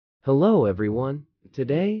Hello everyone.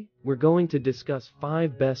 Today, we're going to discuss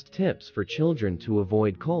 5 best tips for children to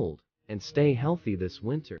avoid cold and stay healthy this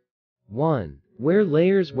winter. 1. Wear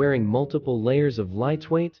layers. Wearing multiple layers of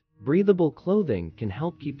lightweight, breathable clothing can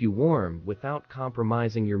help keep you warm without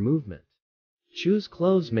compromising your movement. Choose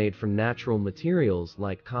clothes made from natural materials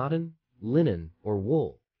like cotton, linen, or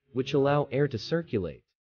wool, which allow air to circulate.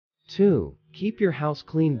 2. Keep your house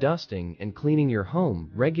clean. Dusting and cleaning your home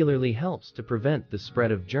regularly helps to prevent the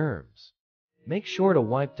spread of germs. Make sure to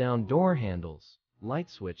wipe down door handles, light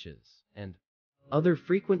switches, and other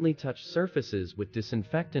frequently touched surfaces with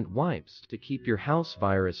disinfectant wipes to keep your house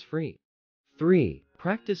virus-free. 3.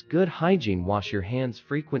 Practice good hygiene. Wash your hands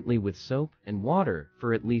frequently with soap and water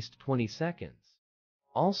for at least 20 seconds.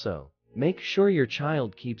 Also, make sure your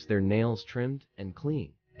child keeps their nails trimmed and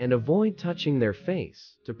clean, and avoid touching their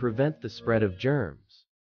face to prevent the spread of germs.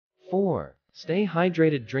 4. Stay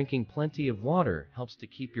hydrated. Drinking plenty of water helps to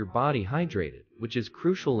keep your body hydrated, which is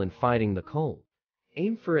crucial in fighting the cold.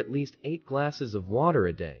 Aim for at least 8 glasses of water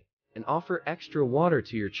a day, and offer extra water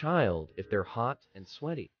to your child if they're hot and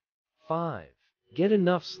sweaty. 5. Get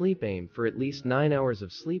enough sleep. Aim for at least 9 hours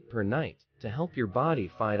of sleep per night to help your body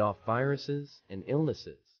fight off viruses and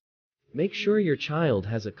illnesses. Make sure your child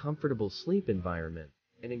has a comfortable sleep environment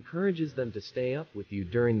and encourages them to stay up with you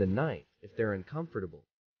during the night if they're uncomfortable.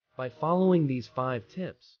 By following these 5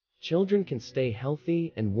 tips, children can stay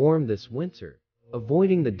healthy and warm this winter,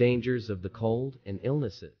 avoiding the dangers of the cold and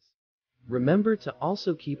illnesses. Remember to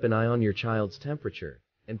also keep an eye on your child's temperature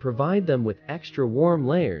and provide them with extra warm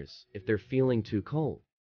layers if they're feeling too cold.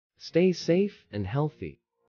 Stay safe and healthy.